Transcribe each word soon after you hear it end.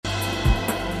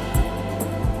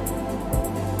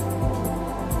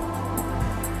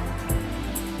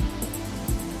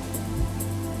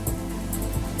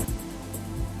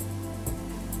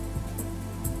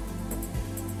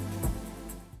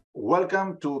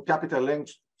Welcome to Capital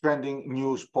Link's Trending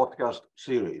News podcast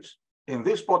series. In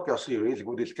this podcast series,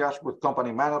 we discuss with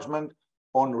company management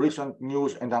on recent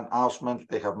news and announcements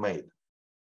they have made.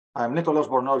 I'm Nicholas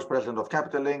Bornois, president of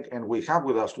Capital Link, and we have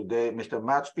with us today Mr.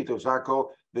 Peter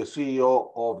Zacho, the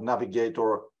CEO of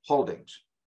Navigator Holdings.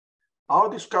 Our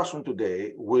discussion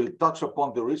today will touch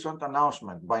upon the recent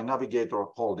announcement by Navigator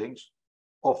Holdings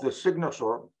of the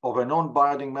signature of a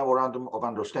non-binding memorandum of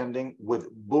understanding with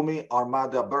Bumi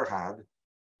Armada Berhad,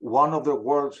 one of the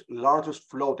world's largest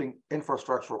floating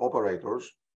infrastructure operators,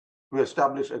 to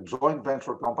establish a joint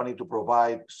venture company to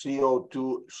provide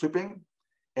CO2 shipping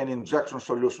and injection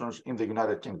solutions in the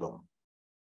United Kingdom.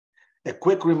 A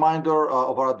quick reminder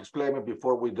of our disclaimer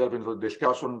before we delve into the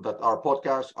discussion that our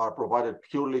podcasts are provided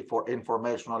purely for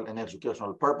informational and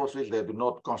educational purposes. They do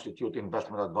not constitute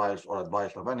investment advice or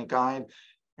advice of any kind.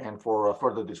 And for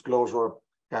further disclosure,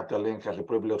 Capital Link has the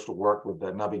privilege to work with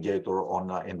the Navigator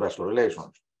on investor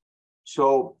relations.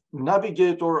 So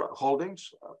Navigator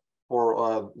Holdings,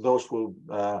 for those who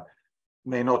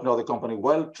may not know the company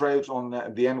well, trades on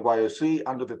the NYSE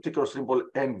under the ticker symbol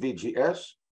NVGS,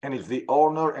 and is the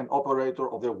owner and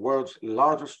operator of the world's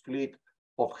largest fleet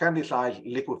of handy-sized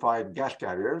liquefied gas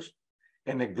carriers,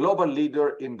 and a global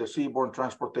leader in the seaborne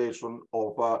transportation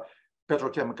of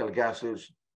petrochemical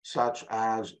gases such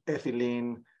as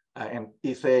ethylene and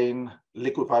ethane,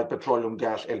 liquefied petroleum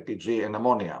gas, LPG, and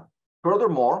ammonia.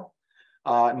 Furthermore,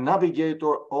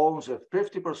 Navigator owns a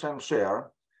 50%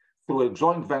 share through a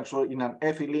joint venture in an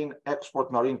ethylene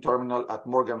export marine terminal at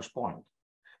Morgan's Point.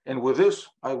 And with this,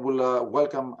 I will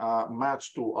welcome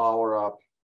Mats to our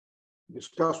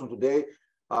discussion today.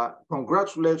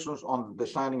 Congratulations on the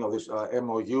signing of this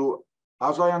MOU.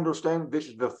 As I understand, this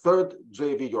is the third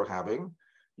JV you're having.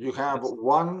 You have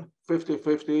one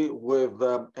 50-50 with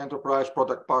Enterprise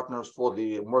Product Partners for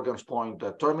the Morgan's Point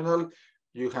terminal.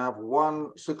 You have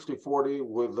one 60-40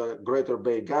 with Greater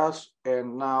Bay Gas,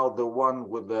 and now the one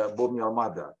with the Bumi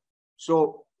Armada.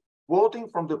 So, quoting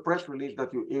from the press release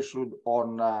that you issued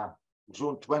on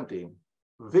June 20,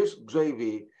 this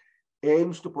JV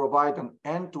aims to provide an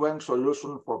end-to-end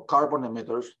solution for carbon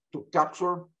emitters to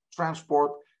capture,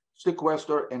 transport,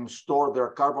 sequester, and store their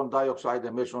carbon dioxide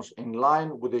emissions in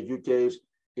line with the UK's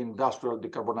industrial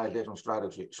decarbonization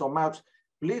strategy. So, Mats,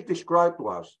 please describe to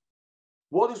us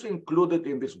what is included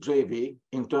in this JV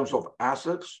in terms of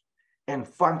assets and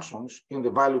functions in the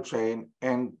value chain,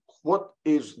 and what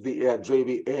is the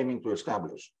JV aiming to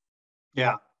establish?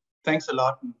 Yeah, thanks a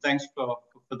lot, and thanks for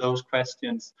those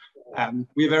questions.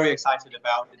 We're very excited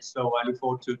about it, so I look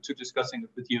forward to discussing it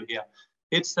with you here.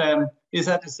 It's as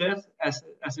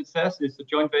it says, it's a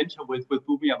joint venture with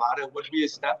Bumi Armada. What we're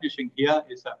establishing here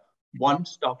is a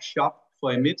one-stop shop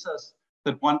for emitters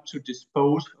that want to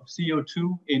dispose of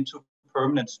CO2 into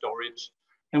permanent storage.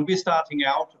 And we're starting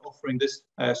out offering this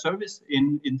service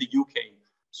in the UK.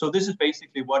 So this is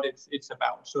basically what it's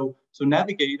about. So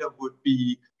Navigator would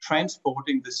be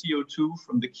transporting the CO2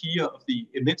 from the key of the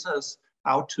emitters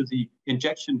out to the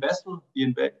injection vessel.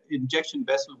 The injection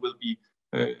vessel will be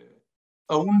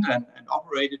owned and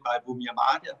operated by Bumi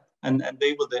Armada, and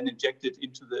they will then inject it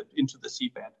into the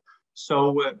seabed.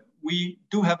 So we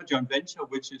do have a joint venture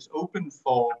which is open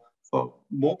for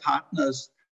more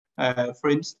partners. For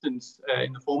instance,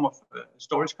 in the form of a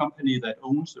storage company that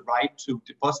owns the right to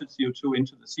deposit CO2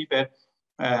 into the seabed,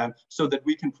 so that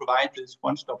we can provide this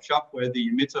one-stop shop where the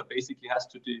emitter basically has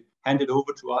to hand it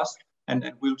over to us,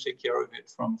 and we'll take care of it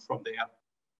from there.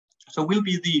 So we'll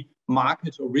be the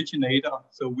market originator.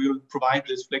 So we'll provide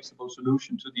this flexible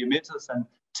solution to the emitters and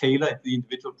tailor the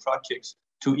individual projects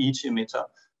to each emitter.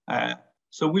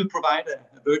 So we'll provide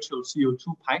a virtual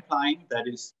CO2 pipeline that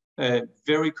is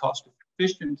very cost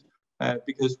efficient,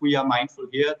 because we are mindful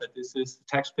here that this is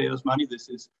taxpayers' money, this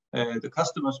is the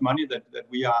customers' money that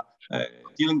we are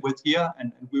dealing with here,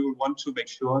 and we will want to make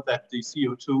sure that the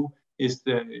CO2 is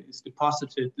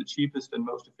deposited the cheapest and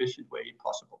most efficient way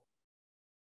possible.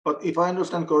 But if I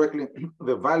understand correctly,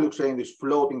 the value chain, this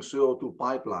floating CO2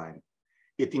 pipeline,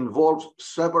 it involves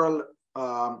several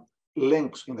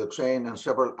links in the chain and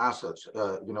several assets,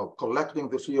 collecting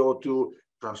the CO2,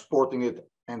 transporting it,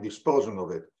 and disposing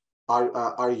of it.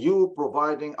 Are you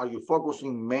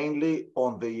focusing mainly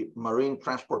on the marine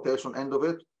transportation end of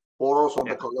it, or also on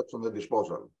the collection and the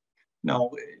disposal?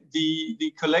 No,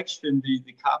 the collection,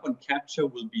 the carbon capture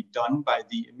will be done by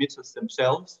the emitters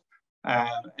themselves.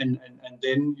 And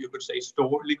then you could say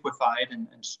liquefied and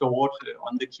stored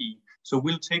on the quay. So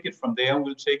we'll take it from there.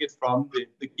 We'll take it from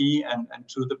the quay and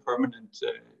to the permanent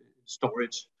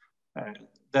storage.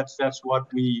 That's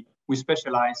what we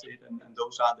specialize in, and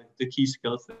those are the key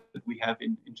skills that we have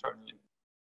internally.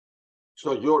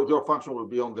 So your function will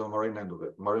be on the marine end of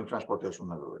it, marine transportation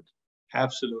end of it.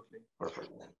 Absolutely. Perfect.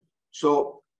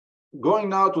 So going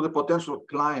now to the potential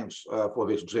clients for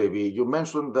this JV, you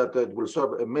mentioned that it will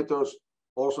serve emitters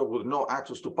also with no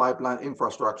access to pipeline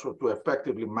infrastructure to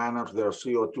effectively manage their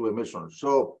CO2 emissions.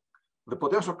 So the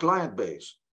potential client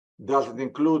base, does it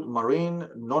include marine,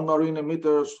 non-marine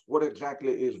emitters? What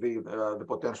exactly is the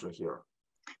potential here?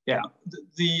 Yeah,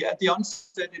 at the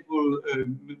onset, it will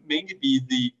mainly be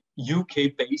the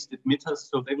UK-based emitters,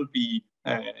 so they will be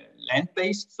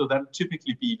land-based. So that will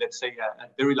typically be, let's say, a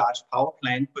very large power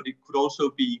plant, but it could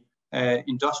also be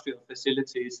industrial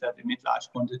facilities that emit large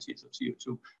quantities of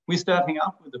CO2. We're starting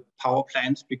out with the power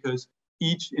plants because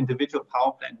each individual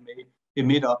power plant may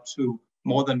emit up to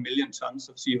more than 1 million tons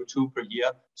of CO2 per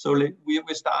year. So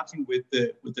we're starting with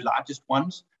the largest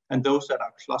ones and those that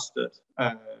are clustered.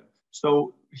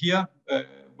 So here,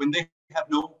 when they have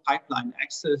no pipeline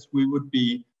access, we would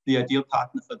be the ideal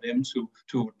partner for them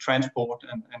to transport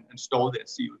and store their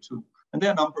CO2. And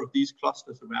there are a number of these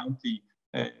clusters around the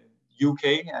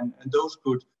UK, and those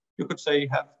you could say,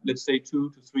 have, let's say,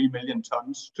 2 to 3 million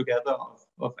tons together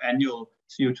of annual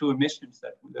CO2 emissions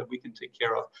that we can take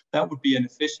care of. That would be an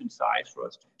efficient size for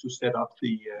us to set up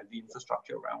the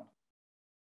infrastructure around.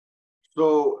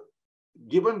 So,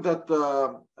 given that,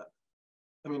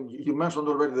 I mean, you mentioned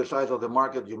already the size of the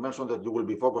market. You mentioned that you will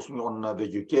be focusing on the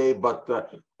UK, but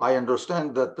I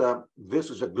understand that this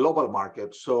is a global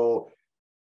market. So,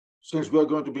 since we are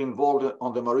going to be involved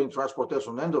on the marine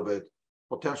transportation end of it,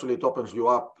 potentially it opens you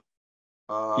up.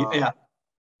 Yeah.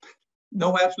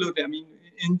 No, absolutely. I mean,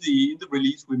 in the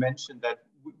release, we mentioned that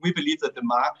we believe that the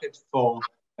market for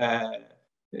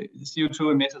CO2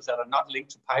 emitters that are not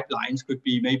linked to pipelines could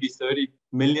be maybe 30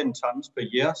 million tons per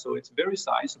year. So it's very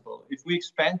sizable. If we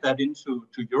expand that into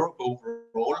Europe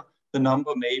overall, the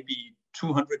number may be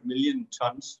 200 million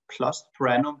tons plus per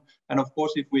annum. And of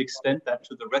course, if we extend that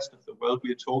to the rest of the world,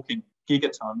 we're talking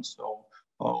gigatons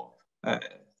or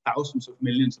thousands of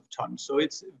millions of tons. So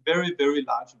it's very, very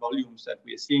large volumes that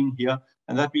we are seeing here.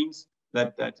 And that means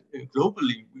that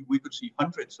globally, we could see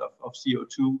hundreds of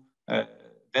CO2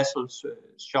 vessels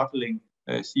shuttling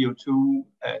CO2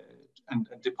 and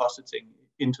depositing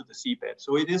into the seabed.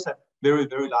 So it is a very,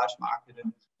 very large market.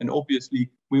 And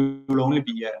obviously, we will only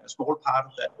be a small part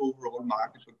of that overall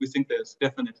market, but we think there's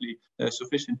definitely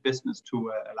sufficient business to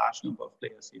a large number of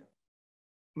players here.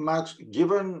 Max,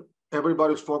 given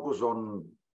everybody's focus on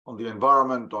the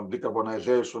environment, on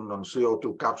decarbonization, on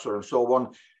CO2 capture, and so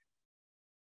on,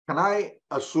 can I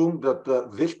assume that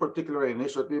this particular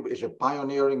initiative is a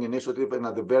pioneering initiative and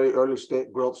at the very early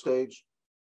growth stage?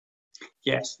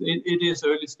 Yes, it is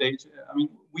early stage. I mean,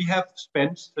 we have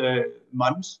spent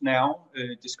months now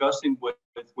discussing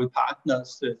with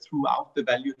partners throughout the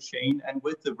value chain and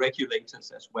with the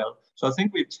regulators as well. So I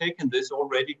think we've taken this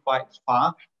already quite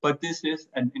far, but this is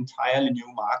an entirely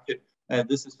new market.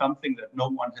 This is something that no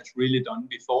one has really done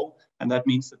before, and that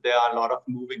means that there are a lot of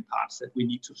moving parts that we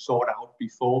need to sort out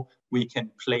before we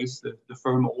can place the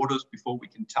firm orders, before we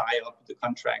can tie up the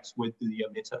contracts with the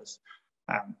emitters.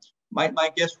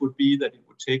 My guess would be that it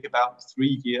would take about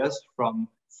 3 years from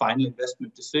final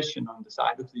investment decision on the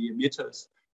side of the emitters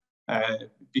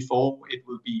before it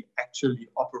will be actually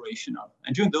operational.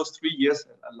 And during those 3 years,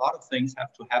 a lot of things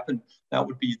have to happen. That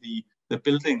would be the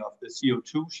building of the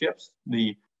CO2 ships,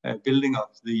 the building of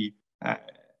the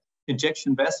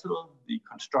injection vessel, the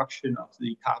construction of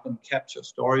the carbon capture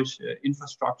storage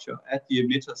infrastructure at the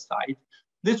emitter site.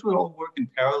 This will all work in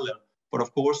parallel, but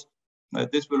of course,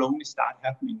 this will only start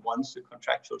happening once the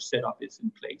contractual setup is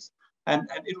in place. And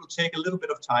it will take a little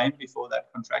bit of time before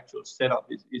that contractual setup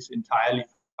is entirely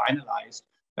finalized.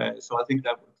 So I think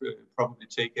that would probably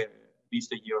take at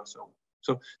least a year or so.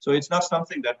 So it's not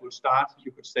something that will start,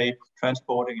 you could say,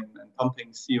 transporting and pumping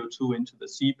CO2 into the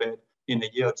seabed in a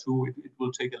year or two. It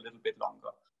will take a little bit longer.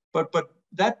 But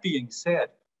that being said,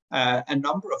 a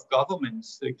number of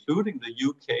governments, including the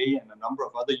UK and a number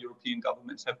of other European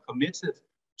governments, have committed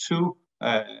to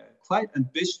quite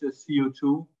ambitious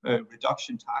CO2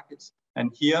 reduction targets.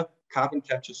 And here, carbon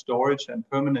capture storage and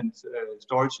permanent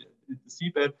storage in the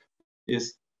seabed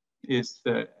is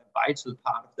a vital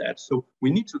part of that. So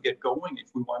we need to get going if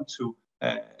we want to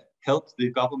help the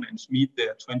governments meet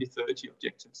their 2030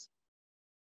 objectives.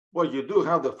 Well, you do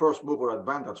have the first mover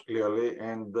advantage, clearly,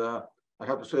 and I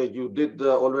have to say you did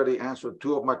already answer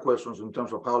 2 of my questions in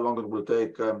terms of how long it will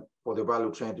take for the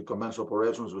value chain to commence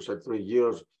operations. We said 3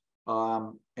 years.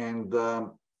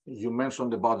 You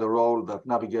mentioned about the role that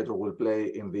Navigator will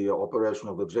play in the operation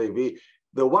of the JV.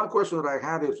 The one question that I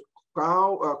had is,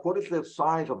 what is the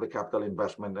size of the capital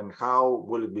investment and how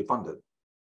will it be funded?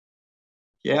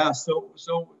 Yeah, so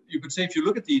you could say if you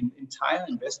look at the entire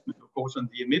investment, of course, on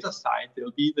the emitter side,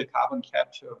 there'll be the carbon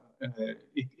capture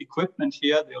equipment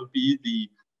here. There'll be the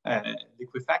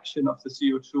liquefaction of the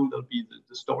CO2. There'll be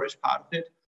the storage part of it.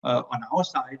 On our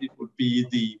side, it would be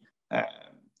the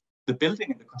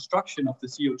building and the construction of the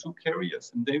CO2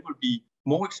 carriers, and they will be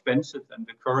more expensive than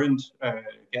the current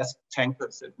gas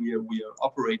tankers that we are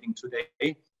operating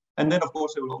today. And then, of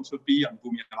course, there will also be on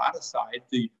Bumi Armada's side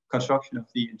the construction of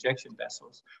the injection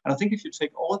vessels. And I think if you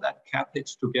take all that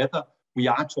capex together, we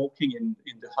are talking in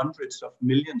the hundreds of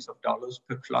millions of dollars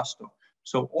per cluster.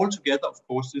 So altogether, of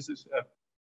course, this is a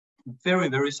very,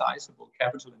 very sizable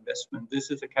capital investment.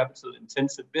 This is a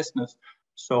capital-intensive business.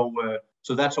 So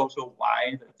that's also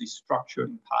why the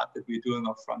structuring part that we're doing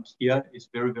up front here is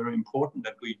very, very important,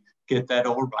 that we get that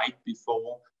all right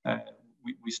before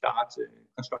we start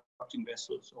constructing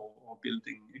vessels or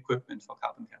building equipment for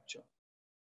carbon capture.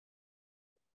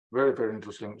 Very, very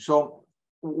interesting. So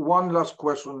one last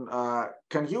question.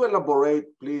 Can you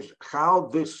elaborate, please, how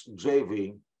this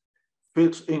JV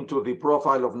fits into the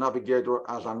profile of Navigator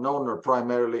as an owner,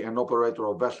 primarily an operator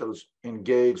of vessels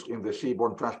engaged in the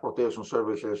seaborne transportation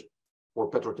services for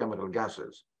petrochemical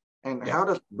gases? And how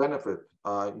does it benefit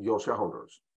your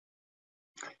shareholders?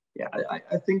 Yeah,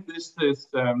 I think this is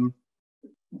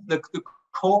the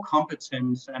core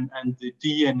competence and the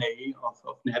DNA of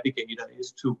Navigator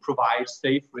is to provide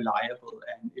safe, reliable,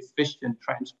 and efficient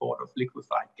transport of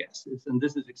liquefied gases. And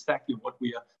this is exactly what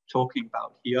we are talking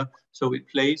about here. So it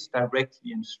plays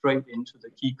directly and straight into the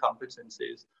key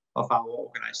competencies of our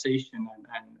organization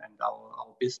and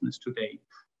our business today.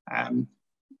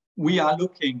 We are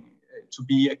looking to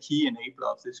be a key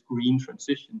enabler of this green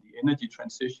transition, the energy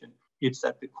transition. It's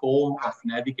at the core of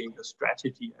Navigator's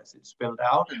strategy as it's spelled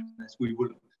out, and as we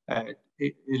will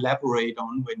elaborate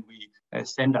on when we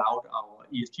send out our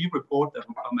ESG report that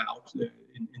will come out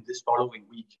in this following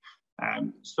week.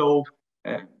 So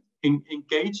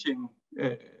engaging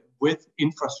with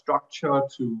infrastructure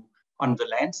on the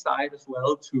land side as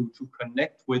well to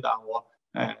connect with our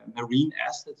marine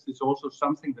assets is also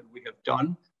something that we have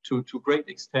done to great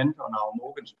extent on our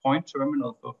Morgan's Point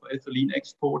terminal for ethylene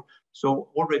export. So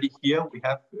already here we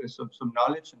have some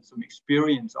knowledge and some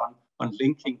experience on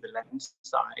linking the land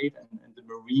side and the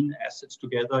marine assets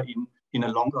together in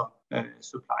a longer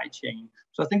supply chain.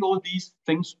 So I think all these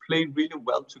things play really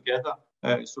well together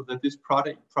so that this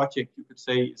project, you could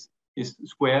say, is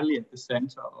squarely at the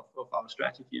center of our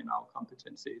strategy and our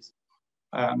competencies.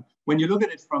 When you look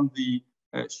at it from the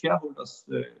shareholders'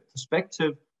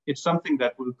 perspective, it's something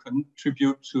that will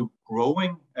contribute to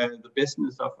growing the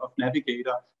business of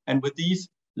Navigator. And with these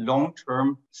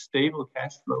long-term stable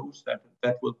cash flows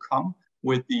that will come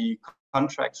with the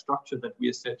contract structure that we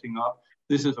are setting up,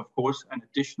 this is, of course, an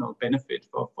additional benefit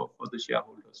for the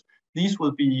shareholders. These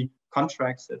will be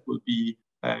contracts that will be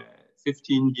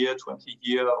 15-year,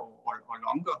 20-year or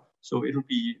longer. So it'll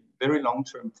be very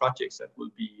long-term projects that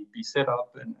will be set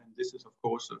up. And this is, of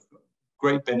course, of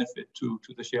great benefit to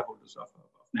the shareholders of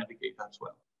Navigator as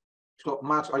well. So,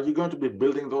 Mats, are you going to be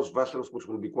building those vessels, which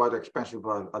will be quite expensive,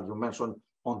 as you mentioned,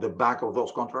 on the back of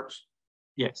those contracts?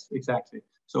 Yes, exactly.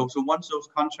 So once those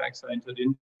contracts are entered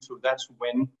into, that's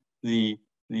when the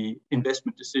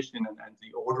investment decision and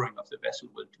the ordering of the vessel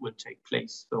will take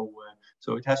place.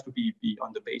 So it has to be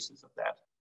on the basis of that.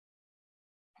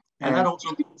 And that also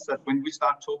means that when we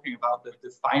start talking about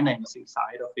the financing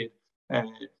side of it,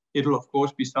 it will, of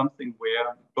course, be something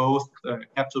where both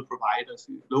capital providers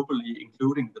globally,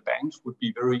 including the banks, would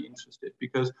be very interested,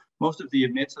 because most of the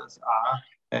emitters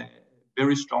are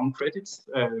very strong credits,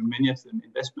 many of them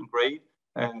investment grade,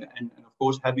 and of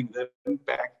course, having them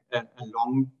back a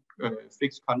long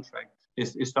fixed contract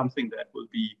is something that will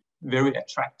be very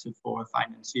attractive for a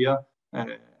financier.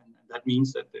 And that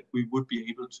means that we would be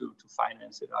able to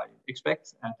finance it, I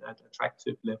expect, at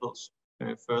attractive levels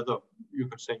further, you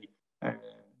could say,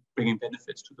 bringing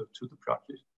benefits to the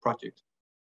project.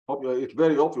 It's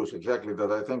very obvious, exactly,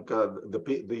 that I think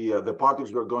the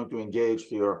parties we're going to engage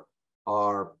here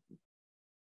are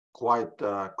quite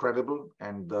credible,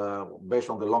 and based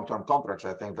on the long-term contracts,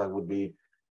 I think that would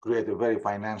create a very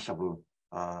financeable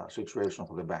situation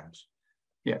for the banks.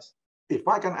 Yes. If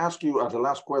I can ask you as a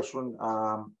last question,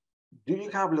 do you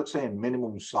have, let's say, a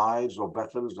minimum size of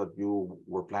vessels that you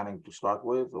were planning to start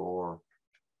with, or?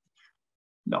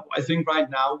 No, I think right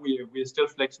now we're still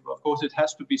flexible. Of course, it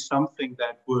has to be something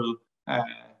that will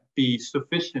be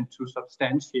sufficient to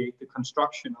substantiate the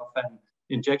construction of an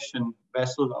injection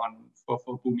vessel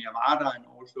for Bumi Armada and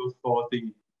also for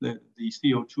the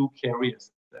CO2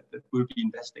 carriers. that we'll be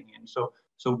investing in. So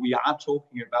we are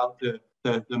talking about the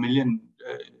million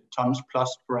tons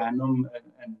plus per annum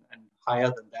and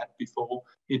higher than that before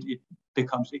it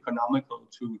becomes economical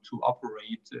to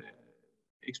operate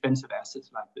expensive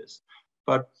assets like this.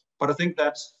 But I think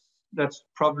that's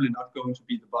probably not going to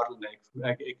be the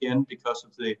bottleneck, again, because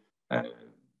of the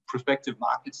prospective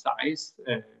market size,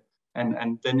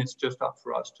 and then it's just up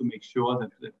for us to make sure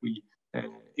that we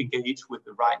engage with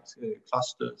the right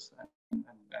clusters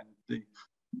and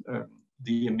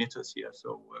the emitters here.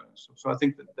 So I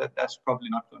think that's probably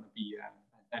not going to be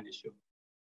an issue.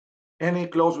 Any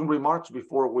closing remarks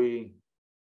before we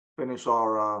finish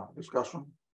our discussion?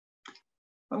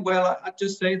 Well, I'd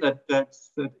just say that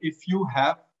if you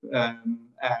have a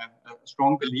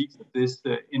strong belief that this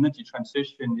energy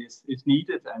transition is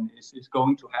needed and is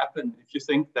going to happen, if you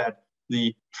think that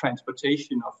the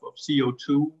transportation of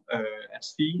CO2 at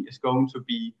sea is going to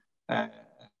be a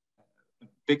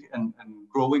big and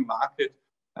growing market,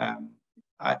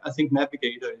 I think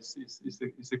Navigator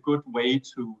is a good way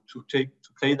to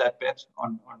play that bet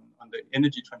on the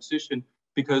energy transition,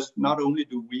 because not only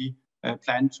do we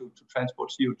plan to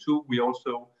transport CO2, we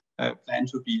also plan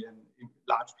to be a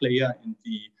large player in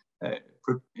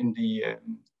the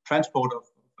transport of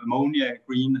ammonia,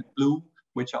 green and blue,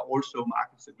 which are also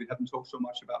markets that we haven't talked so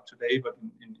much about today, but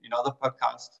in other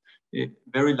podcasts,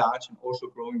 very large and also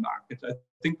growing markets. I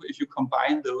think if you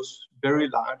combine those very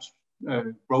large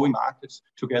growing markets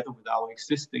together with our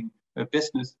existing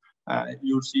business,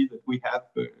 you'll see that we have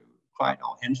quite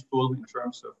our hands full in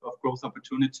terms of growth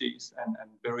opportunities and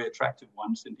very attractive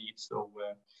ones indeed. So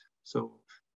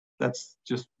that's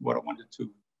just what I wanted to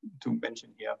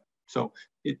mention here. So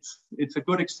it's a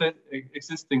good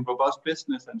existing robust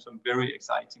business and some very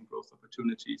exciting growth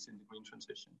opportunities in the green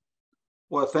transition.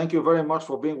 Well, thank you very much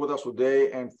for being with us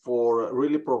today and for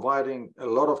really providing a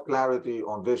lot of clarity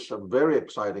on this very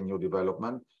exciting new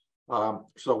development.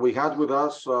 So we had with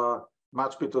us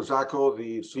Mats Peter Zacho,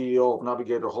 the CEO of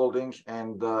Navigator Holdings.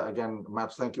 And again,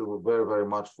 Mats, thank you very, very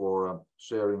much for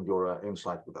sharing your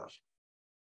insight with us.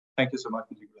 Thank you so much,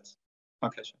 Nicholas. My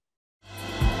pleasure.